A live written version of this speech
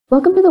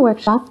Welcome to the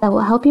workshop that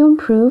will help you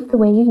improve the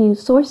way you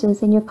use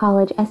sources in your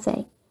college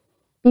essay.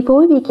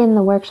 Before we begin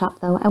the workshop,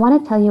 though, I want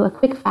to tell you a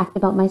quick fact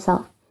about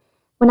myself.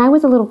 When I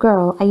was a little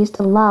girl, I used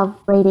to love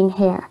braiding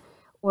hair,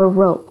 or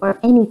rope, or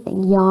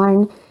anything,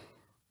 yarn.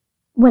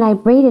 When I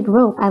braided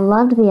rope, I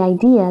loved the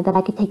idea that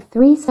I could take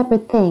three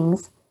separate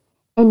things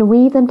and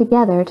weave them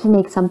together to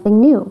make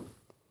something new.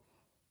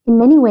 In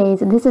many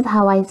ways, this is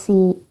how I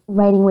see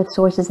writing with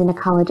sources in a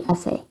college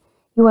essay.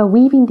 You are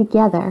weaving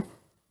together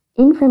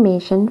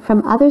information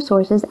from other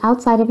sources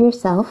outside of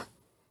yourself,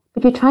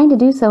 but you're trying to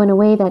do so in a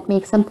way that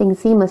makes something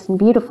seamless and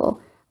beautiful,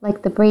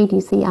 like the braid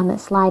you see on the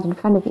slide in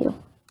front of you.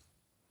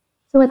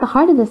 So at the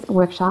heart of this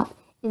workshop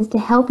is to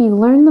help you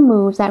learn the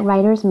moves that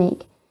writers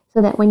make so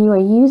that when you are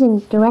using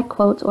direct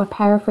quotes or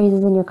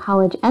paraphrases in your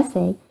college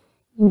essay,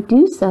 you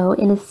do so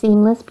in a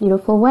seamless,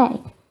 beautiful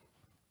way.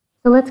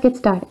 So let's get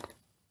started.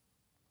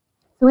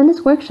 So in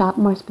this workshop,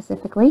 more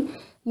specifically,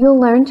 you'll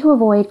learn to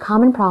avoid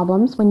common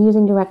problems when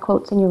using direct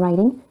quotes in your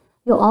writing.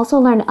 You'll also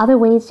learn other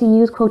ways to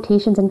use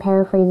quotations and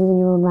paraphrases in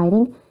your own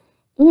writing,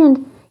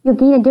 and you'll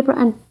gain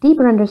a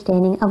deeper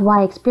understanding of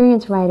why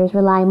experienced writers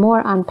rely more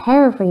on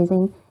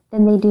paraphrasing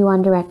than they do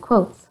on direct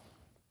quotes.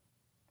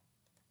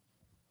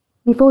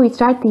 Before we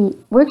start the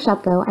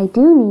workshop, though, I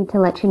do need to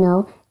let you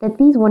know that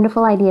these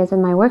wonderful ideas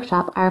in my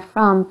workshop are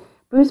from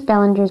Bruce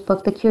Bellinger's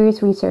book, The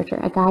Curious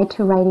Researcher, A Guide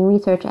to Writing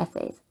Research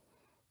Essays.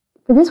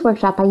 For this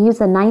workshop, I used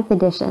the 9th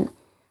edition,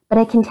 but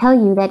I can tell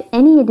you that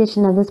any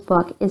edition of this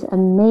book is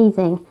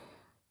amazing.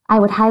 I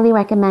would highly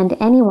recommend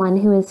anyone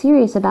who is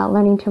serious about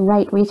learning to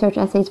write research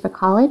essays for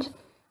college,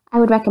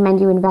 I would recommend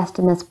you invest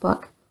in this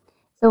book.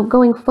 So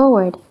going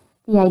forward,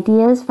 the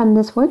ideas from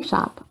this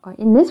workshop, or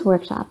in this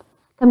workshop,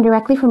 come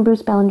directly from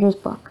Bruce Bellinger's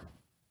book.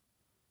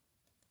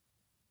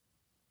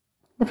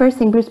 The first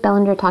thing Bruce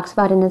Bellinger talks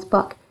about in his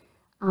book,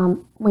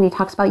 when he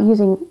talks about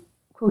using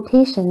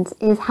quotations,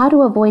 is how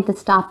to avoid the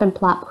stop and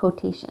plop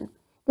quotation.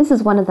 This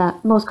is one of the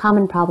most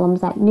common problems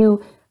that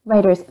new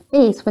writers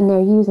face when they're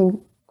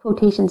using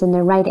quotations in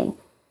their writing.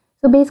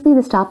 So basically,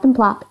 the stop and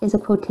plop is a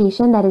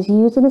quotation that is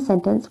used in a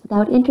sentence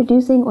without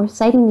introducing or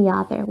citing the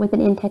author with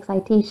an in-text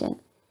citation.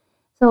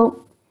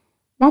 So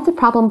that's a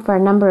problem for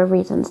a number of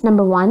reasons.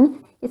 Number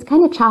one, it's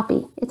kind of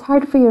choppy. It's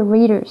hard for your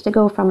readers to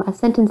go from a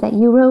sentence that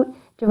you wrote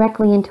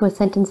directly into a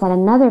sentence that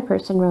another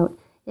person wrote.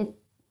 It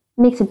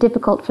makes it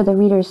difficult for the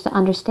readers to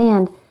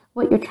understand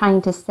what you're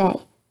trying to say.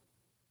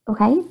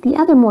 Okay, the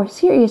other more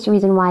serious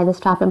reason why the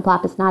stop and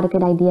plop is not a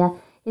good idea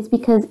is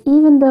because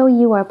even though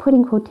you are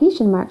putting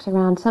quotation marks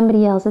around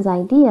somebody else's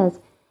ideas,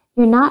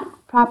 you're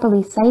not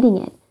properly citing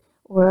it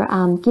or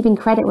giving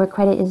credit where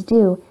credit is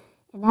due,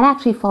 and that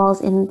actually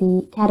falls in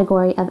the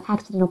category of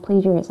accidental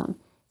plagiarism.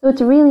 So it's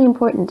really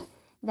important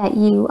that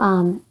you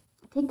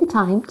take the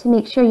time to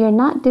make sure you're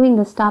not doing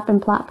the stop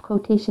and plop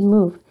quotation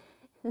move.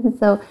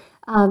 So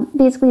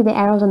basically the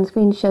arrows on the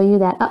screen show you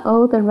that,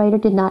 the writer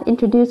did not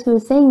introduce who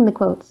is saying the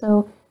quote,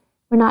 so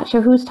we're not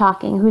sure who's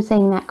talking, who's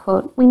saying that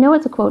quote. We know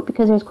it's a quote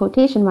because there's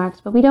quotation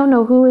marks, but we don't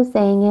know who is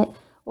saying it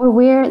or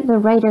where the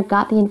writer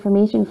got the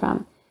information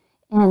from.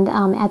 And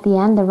at the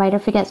end, the writer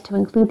forgets to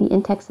include the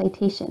in-text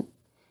citation.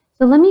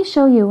 So let me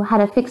show you how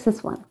to fix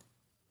this one.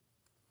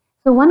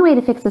 So one way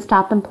to fix the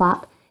stop and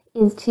plop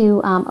is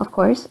to, of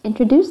course,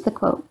 introduce the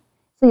quote.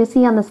 So you'll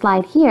see on the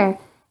slide here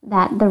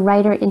that the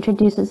writer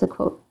introduces the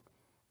quote.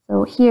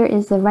 So here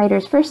is the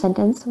writer's first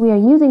sentence: "We are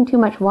using too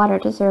much water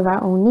to serve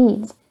our own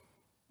needs."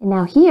 And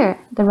now here,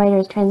 the writer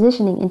is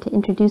transitioning into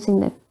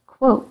introducing the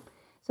quote.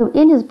 So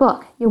in his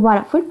book, Your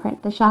Water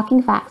Footprint, The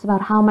Shocking Facts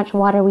About How Much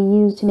Water We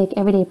Use to Make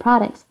Everyday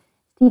Products,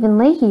 Stephen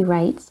Leahy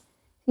writes,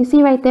 you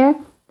see right there,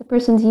 the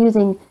person's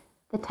using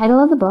the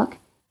title of the book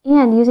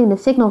and using the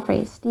signal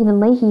phrase, Stephen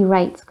Leahy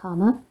writes,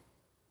 comma.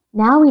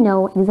 Now we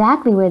know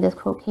exactly where this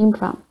quote came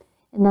from.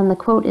 And then the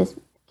quote is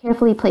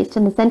carefully placed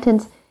in the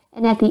sentence,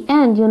 and at the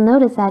end, you'll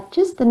notice that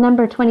just the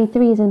number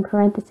 23 is in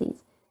parentheses.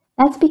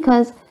 That's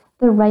because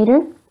the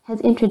writer has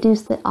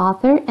introduced the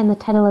author and the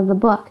title of the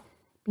book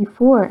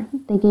before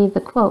they gave the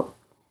quote.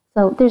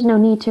 So there's no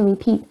need to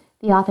repeat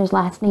the author's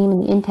last name in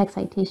the in-text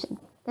citation.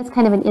 That's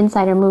kind of an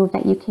insider move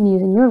that you can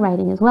use in your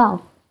writing as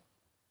well.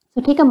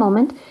 So take a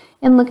moment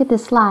and look at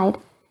this slide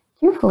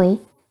carefully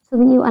so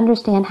that you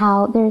understand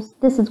how this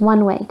is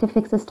one way to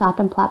fix the stop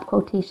and plop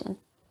quotation.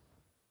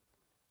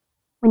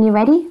 When you're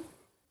ready,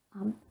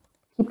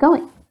 keep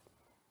going.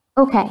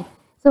 Okay,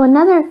 so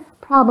another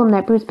problem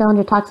that Bruce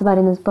Bellinger talks about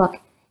in his book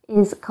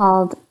is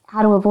called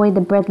How to Avoid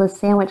the Breadless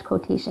Sandwich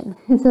Quotation.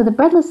 So the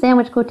breadless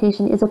sandwich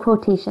quotation is a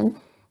quotation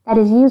that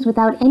is used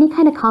without any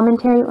kind of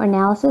commentary or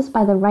analysis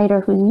by the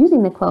writer who's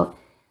using the quote.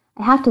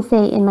 I have to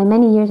say, in my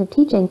many years of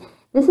teaching,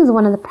 this is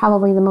one of the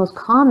probably the most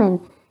common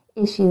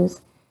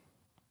issues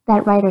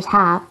that writers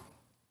have.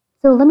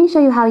 So let me show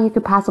you how you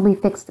could possibly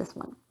fix this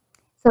one.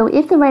 So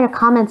if the writer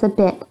comments a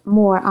bit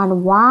more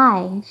on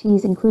why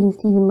she's including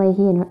Stephen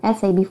Leahy in her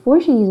essay before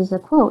she uses a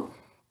quote,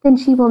 then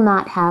she will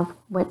not have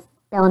what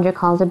Bellinger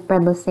calls a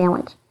breadless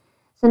sandwich.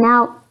 So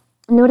now,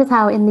 notice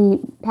how in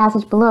the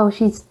passage below,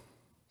 she's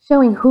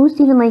showing who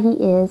Stephen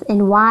Leahy is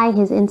and why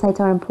his insights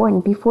are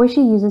important before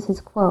she uses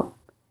his quote.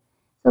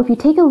 So if you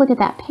take a look at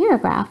that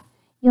paragraph,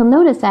 you'll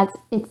notice that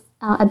it's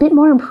a bit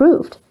more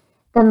improved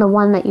than the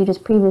one that you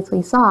just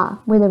previously saw,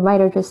 where the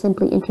writer just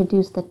simply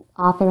introduced the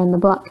author and the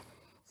book.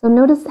 So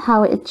notice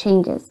how it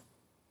changes.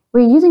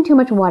 We're using too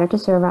much water to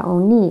serve our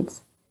own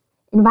needs.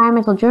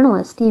 Environmental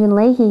journalist Stephen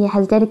Leahy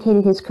has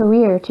dedicated his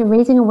career to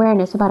raising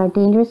awareness about our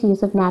dangerous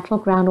use of natural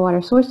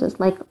groundwater sources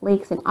like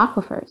lakes and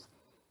aquifers.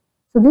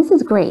 So this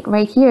is great.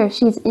 Right here,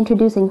 she's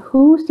introducing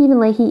who Stephen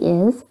Leahy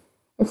is,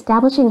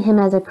 establishing him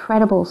as a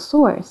credible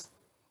source,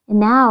 and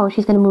now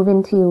she's going to move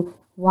into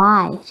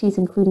why she's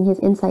including his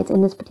insights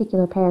in this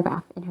particular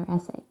paragraph in her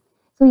essay.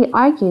 So he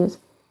argues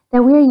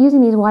that we are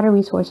using these water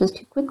resources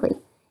too quickly.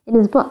 In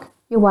his book,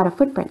 Your Water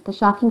Footprint, The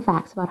Shocking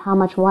Facts About How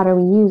Much Water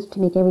We Use to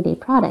Make Everyday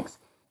Products,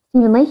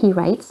 Stephen Leahy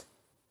writes,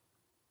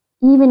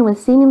 even with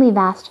seemingly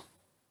vast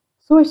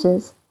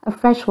sources of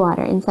fresh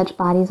water in such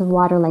bodies of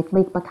water like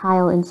Lake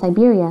Baikal in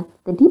Siberia,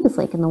 the deepest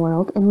lake in the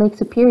world, and Lake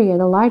Superior,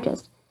 the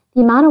largest,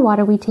 the amount of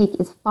water we take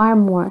is far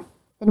more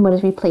than what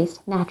is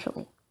replaced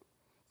naturally.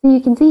 So you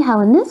can see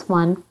how in this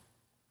one,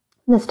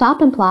 the stop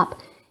and plop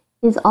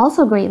is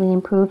also greatly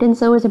improved, and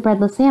so is a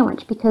breadless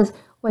sandwich, because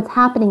what's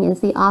happening is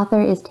the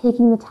author is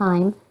taking the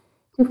time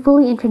to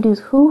fully introduce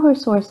who her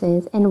source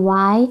is and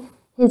why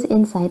his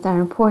insights are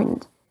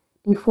important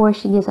before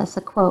she gives us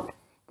a quote.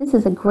 This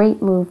is a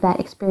great move that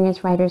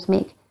experienced writers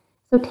make.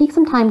 So take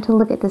some time to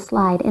look at this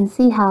slide and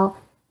see how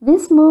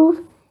this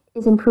move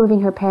is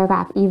improving her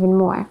paragraph even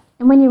more.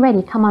 And when you're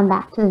ready, come on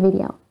back to the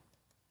video.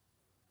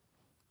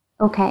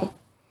 Okay,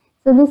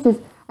 so this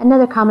is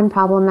another common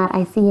problem that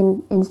I see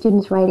in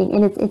students writing,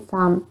 and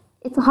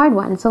it's a hard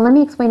one. So let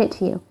me explain it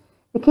to you.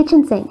 The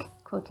kitchen sink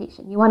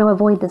quotation. You want to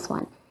avoid this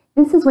one.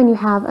 This is when you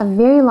have a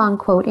very long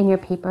quote in your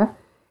paper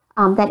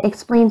that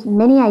explains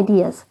many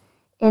ideas,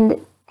 and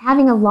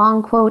having a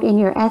long quote in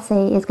your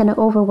essay is going to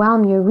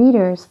overwhelm your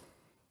readers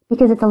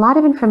because it's a lot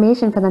of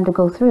information for them to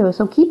go through.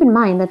 So keep in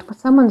mind that when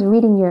someone's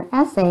reading your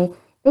essay,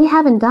 they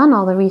haven't done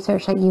all the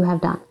research that you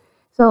have done.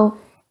 So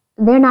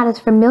they're not as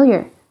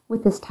familiar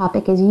with this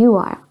topic as you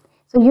are.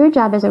 So your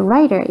job as a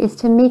writer is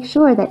to make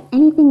sure that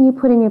anything you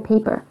put in your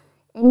paper,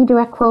 any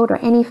direct quote or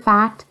any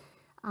fact,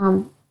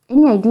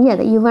 any idea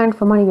that you learned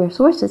from one of your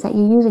sources that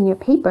you use in your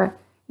paper,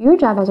 your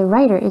job as a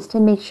writer is to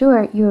make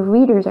sure your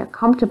readers are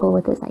comfortable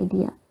with this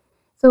idea.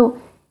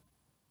 So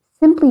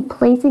simply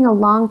placing a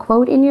long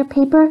quote in your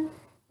paper,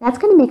 that's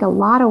going to make a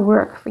lot of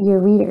work for your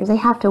readers. They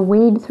have to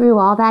wade through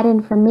all that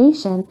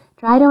information,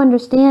 try to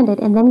understand it,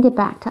 and then get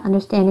back to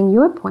understanding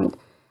your point.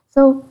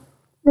 So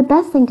the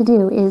best thing to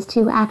do is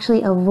to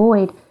actually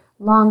avoid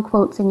long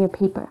quotes in your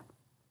paper.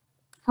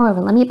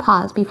 However, let me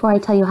pause before I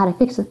tell you how to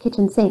fix the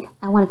kitchen sink.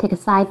 I want to take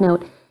a side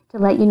note to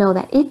let you know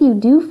that if you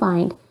do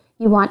find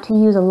you want to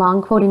use a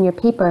long quote in your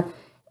paper,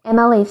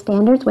 MLA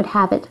standards would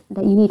have it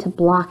that you need to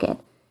block it.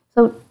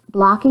 So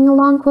blocking a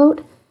long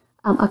quote,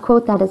 a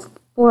quote that is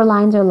 4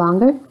 lines or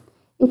longer,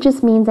 it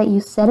just means that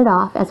you set it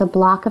off as a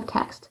block of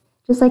text,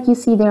 just like you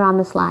see there on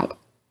the slide.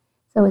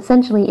 So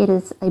essentially it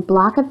is a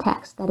block of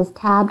text that is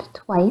tabbed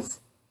twice,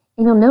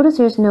 and you'll notice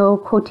there's no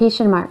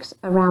quotation marks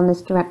around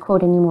this direct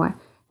quote anymore.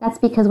 That's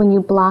because when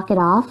you block it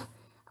off,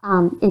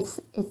 it's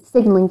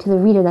signaling to the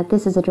reader that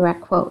this is a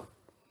direct quote.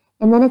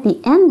 And then at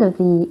the end of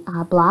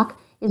the block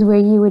is where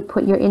you would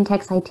put your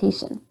in-text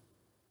citation.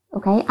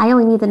 Okay, I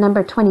only need the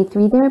number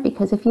 23 there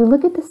because if you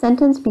look at the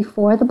sentence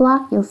before the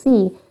block, you'll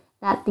see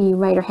that the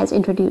writer has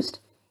introduced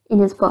in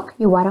his book,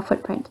 Your Water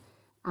Footprint.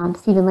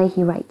 Stephen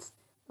Leahy writes.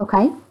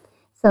 Okay,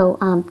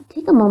 so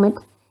take a moment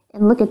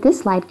and look at this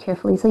slide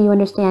carefully so you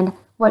understand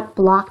what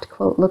blocked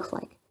quote looks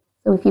like.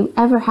 So if you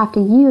ever have to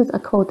use a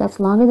quote that's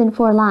longer than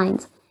 4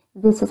 lines,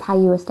 this is how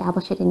you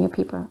establish it in your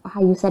paper or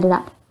how you set it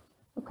up.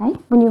 Okay,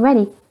 when you're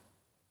ready,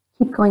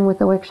 keep going with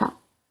the workshop.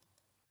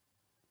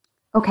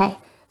 Okay,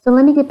 so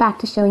let me get back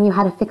to showing you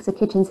how to fix a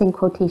kitchen sink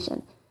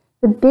quotation.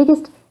 The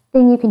biggest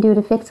thing you can do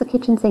to fix a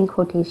kitchen sink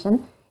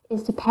quotation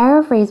is to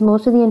paraphrase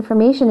most of the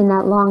information in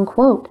that long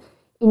quote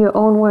in your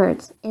own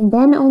words, and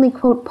then only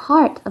quote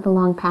part of the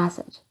long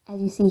passage,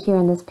 as you see here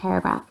in this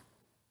paragraph.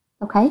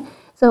 Okay,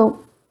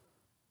 so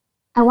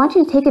I want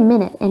you to take a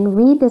minute and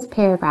read this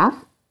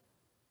paragraph,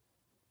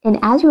 and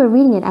as you are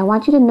reading it, I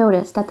want you to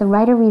notice that the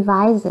writer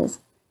revises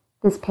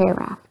this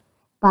paragraph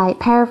by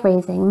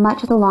paraphrasing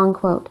much of the long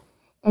quote.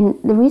 And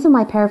the reason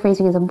why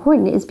paraphrasing is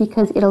important is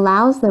because it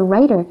allows the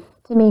writer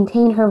to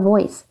maintain her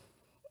voice.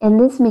 And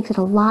this makes it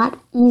a lot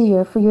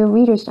easier for your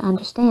readers to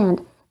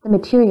understand the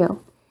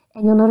material.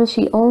 And you'll notice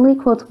she only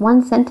quotes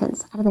 1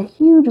 sentence out of the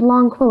huge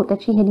long quote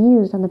that she had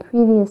used on the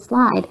previous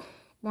slide.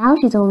 Now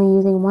she's only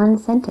using 1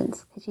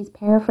 sentence because she's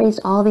paraphrased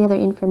all the other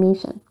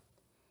information.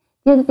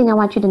 The other thing I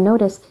want you to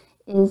notice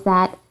is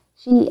that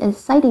she is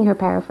citing her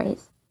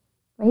paraphrase,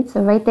 right?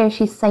 So right there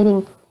she's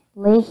citing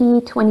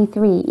Leahy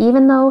 23.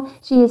 Even though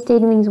she is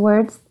stating these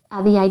words,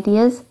 the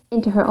ideas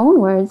into her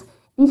own words,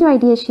 these are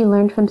ideas she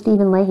learned from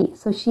Stephen Leahy.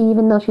 So she,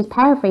 even though she's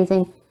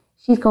paraphrasing,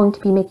 she's going to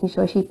be making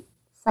sure she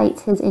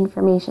cites his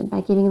information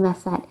by giving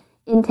us that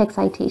in-text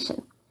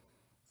citation.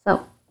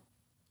 So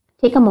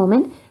take a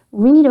moment,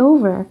 read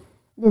over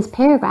this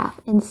paragraph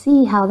and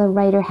see how the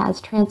writer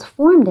has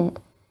transformed it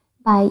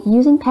by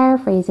using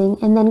paraphrasing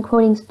and then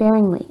quoting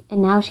sparingly.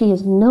 And now she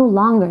is no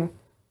longer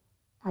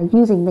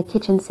using the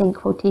kitchen sink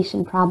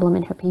quotation problem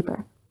in her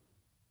paper.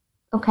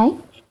 Okay,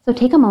 so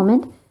take a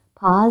moment,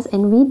 pause,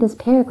 and read this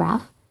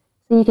paragraph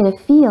so you get a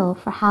feel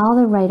for how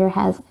the writer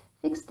has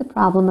fixed the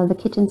problem of the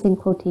kitchen sink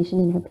quotation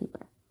in her paper.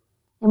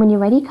 And when you're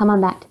ready, come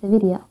on back to the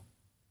video.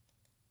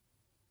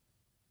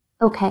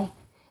 Okay,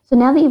 so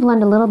now that you've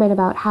learned a little bit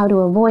about how to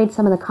avoid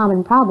some of the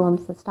common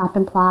problems, the stop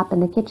and plop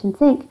and the kitchen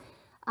sink,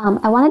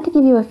 I wanted to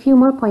give you a few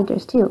more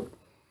pointers too.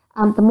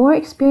 The more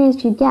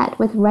experienced you get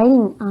with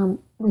writing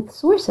with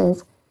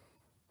sources,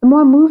 the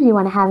more moves you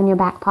want to have in your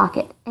back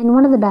pocket. And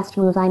one of the best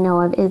moves I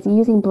know of is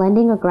using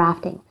blending or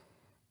grafting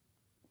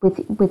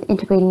with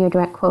integrating your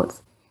direct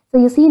quotes. So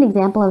you'll see an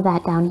example of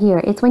that down here.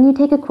 It's when you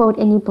take a quote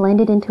and you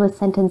blend it into a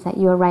sentence that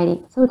you're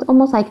writing. So it's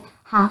almost like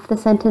half the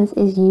sentence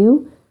is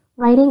you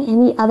writing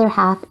and the other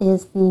half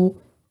is the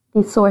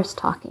source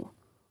talking.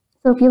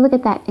 So if you look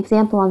at that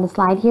example on the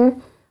slide here,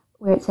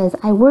 where it says,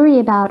 I worry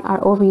about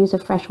our overuse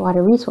of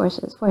freshwater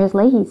resources. For as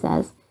Leahy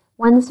says,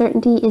 one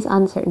certainty is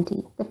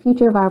uncertainty. The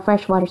future of our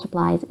freshwater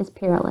supplies is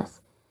perilous.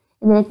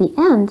 And then at the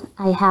end,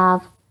 I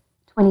have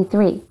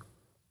 23.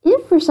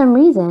 If for some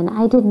reason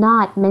I did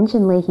not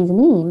mention Leahy's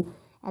name,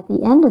 at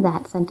the end of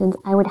that sentence,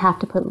 I would have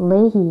to put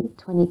Leahy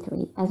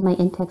 23 as my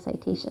in-text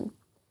citation.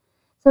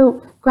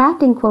 So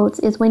grafting quotes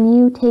is when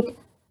you take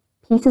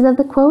pieces of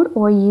the quote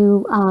or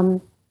you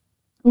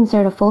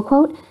insert a full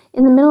quote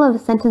in the middle of a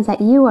sentence that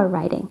you are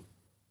writing.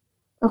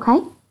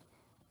 Okay?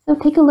 So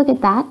take a look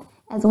at that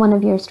as one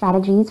of your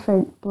strategies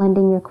for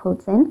blending your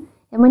quotes in.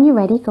 And when you're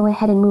ready, go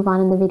ahead and move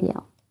on in the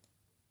video.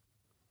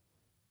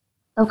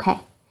 Okay,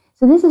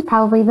 so this is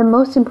probably the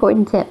most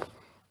important tip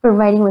for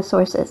writing with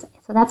sources.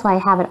 So that's why I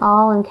have it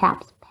all in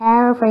caps.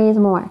 Paraphrase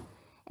more.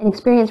 An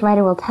experienced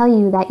writer will tell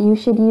you that you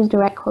should use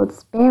direct quotes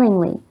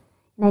sparingly.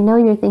 And I know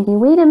you're thinking,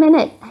 wait a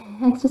minute,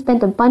 I just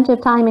spent a bunch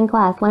of time in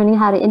class learning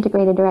how to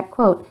integrate a direct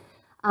quote.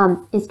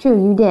 It's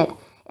true, you did.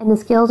 And the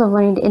skills of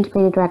learning to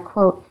integrate a direct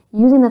quote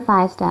using the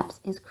 5 steps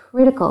is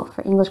critical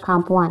for English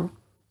Comp 1.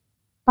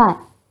 But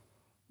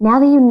now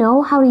that you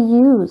know how to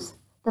use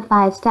the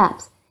 5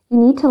 steps, you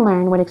need to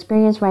learn what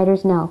experienced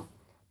writers know.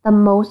 The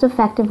most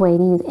effective way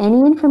to use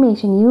any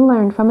information you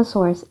learned from a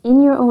source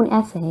in your own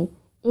essay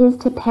is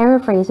to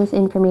paraphrase this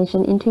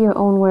information into your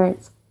own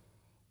words.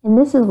 And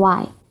this is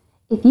why.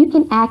 If you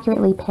can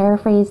accurately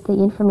paraphrase the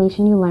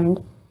information you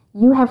learned,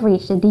 you have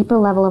reached a deeper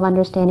level of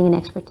understanding and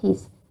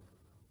expertise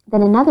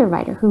than another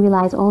writer who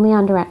relies only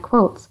on direct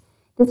quotes.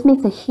 This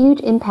makes a huge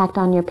impact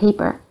on your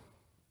paper.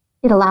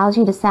 It allows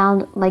you to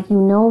sound like you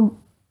know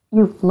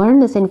you've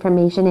learned this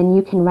information and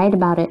you can write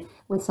about it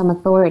with some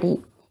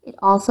authority. It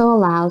also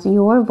allows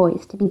your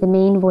voice to be the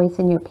main voice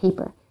in your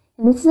paper.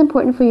 And this is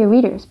important for your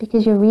readers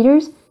because your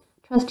readers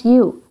trust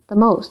you the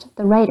most,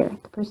 the writer,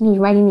 the person who's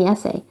writing the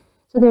essay.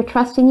 So they're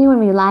trusting you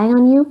and relying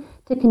on you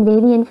to convey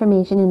the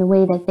information in a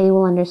way that they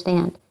will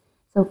understand.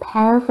 So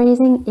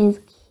paraphrasing is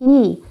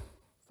key.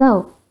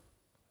 So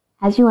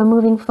as you are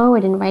moving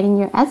forward in writing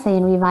your essay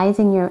and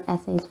revising your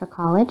essays for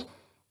college,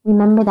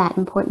 remember that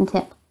important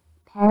tip.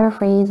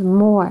 Paraphrase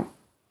more.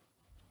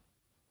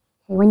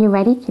 Okay, when you're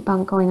ready, keep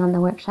on going on the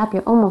workshop.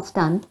 You're almost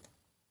done.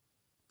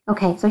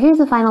 Okay, so here's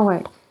the final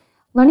word.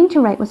 Learning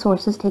to write with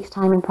sources takes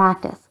time and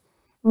practice.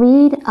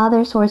 Read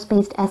other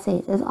source-based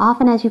essays as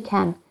often as you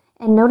can,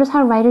 and notice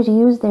how writers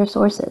use their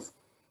sources.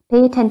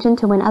 Pay attention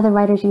to when other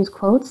writers use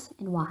quotes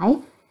and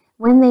why,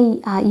 when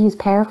they use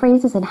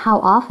paraphrases and how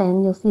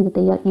often. You'll see that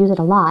they use it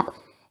a lot,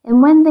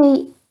 and when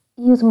they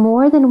use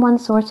more than one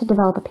source to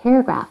develop a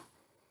paragraph.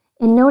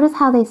 And notice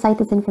how they cite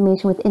this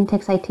information with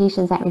in-text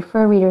citations that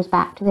refer readers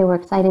back to their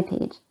Works Cited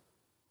page.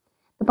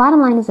 The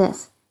bottom line is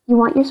this. You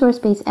want your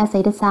source-based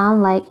essay to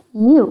sound like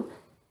you.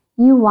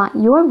 You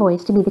want your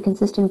voice to be the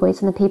consistent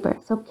voice in the paper,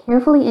 so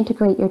carefully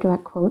integrate your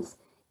direct quotes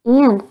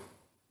and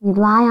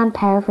rely on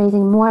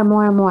paraphrasing more and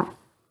more and more.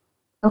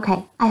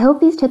 Okay, I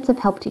hope these tips have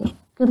helped you.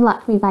 Good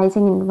luck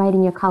revising and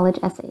writing your college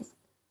essays.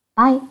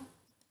 Bye!